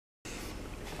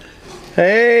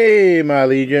Hey, my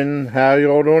Legion. How you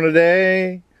all doing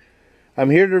today? I'm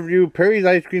here to review Perry's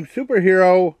Ice Cream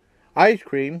Superhero Ice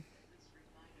Cream.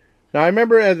 Now, I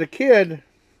remember as a kid,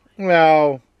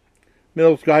 well,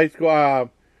 middle school, high school,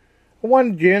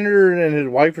 one janitor and his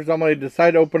wife or something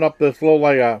decided to open up this little,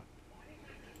 like, a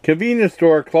convenience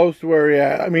store close to where he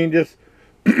at. I mean, just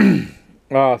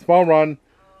small run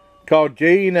called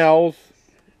J&L's.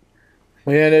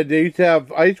 And they used to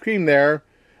have ice cream there.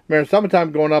 I remember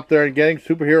summertime going up there and getting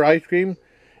superhero ice cream.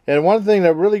 And one thing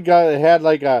that really got it had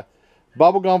like a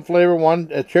bubblegum flavor one,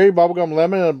 a cherry bubblegum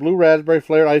lemon and a blue raspberry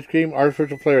flavored ice cream,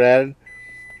 artificial flavor added.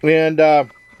 And I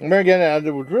remember getting it,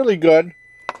 it was really good.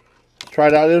 Try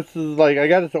it out. This is like, I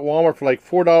got this at Walmart for like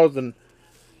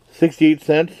 $4.68.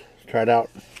 Let's try it out.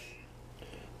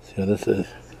 See how this is.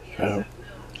 Try it out.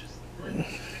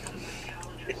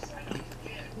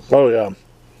 Oh yeah.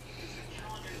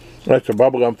 That's a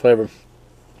bubblegum flavor.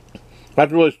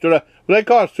 That's really stood out. But they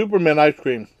call it Superman ice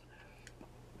cream.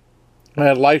 I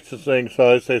had licensing, so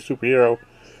they say superhero.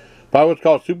 But I was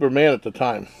called Superman at the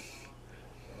time.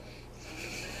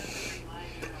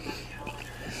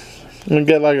 And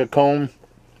get like a cone.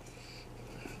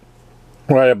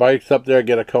 Ride a bikes up there,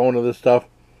 get a cone of this stuff.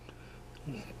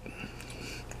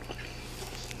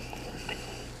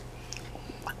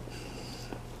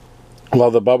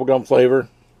 Love the bubblegum flavor.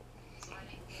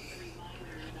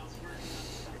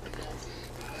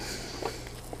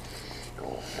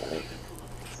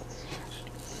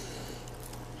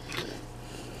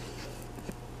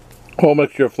 Whole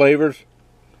mixture of flavors.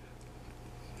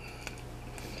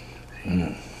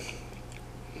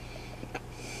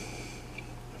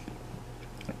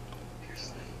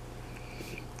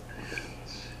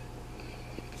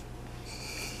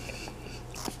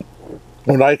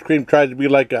 When ice cream tries to be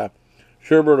like a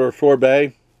sherbet or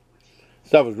sorbet,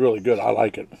 stuff is really good. I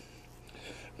like it.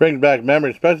 Brings back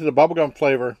memories, especially the bubblegum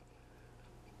flavor.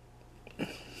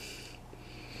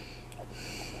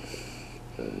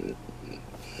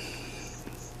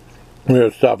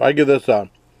 Weird stuff. I give this a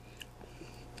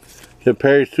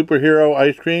Perry's Superhero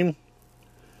Ice Cream.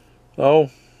 Oh,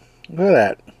 look at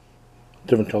that.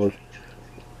 Different colors.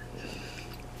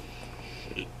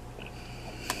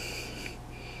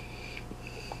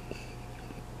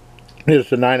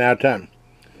 It's a 9 out of 10.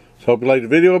 So hope you liked the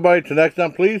video, everybody. Till next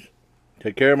time, please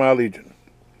take care of my Legion.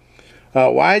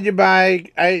 Why'd you buy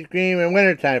ice cream in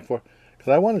wintertime for?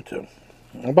 Because I wanted to.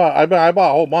 I bought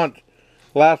a whole bunch.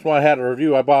 Last one I had a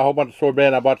review, I bought a whole bunch of sorbet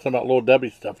and I bought some of that Little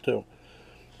Debbie stuff too.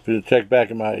 If you check back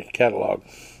in my catalog.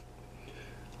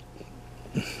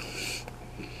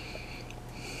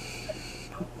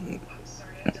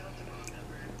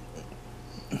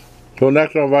 So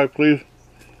next one, everybody, please.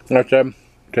 Next time,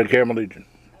 take care of my Legion.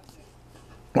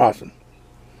 Awesome.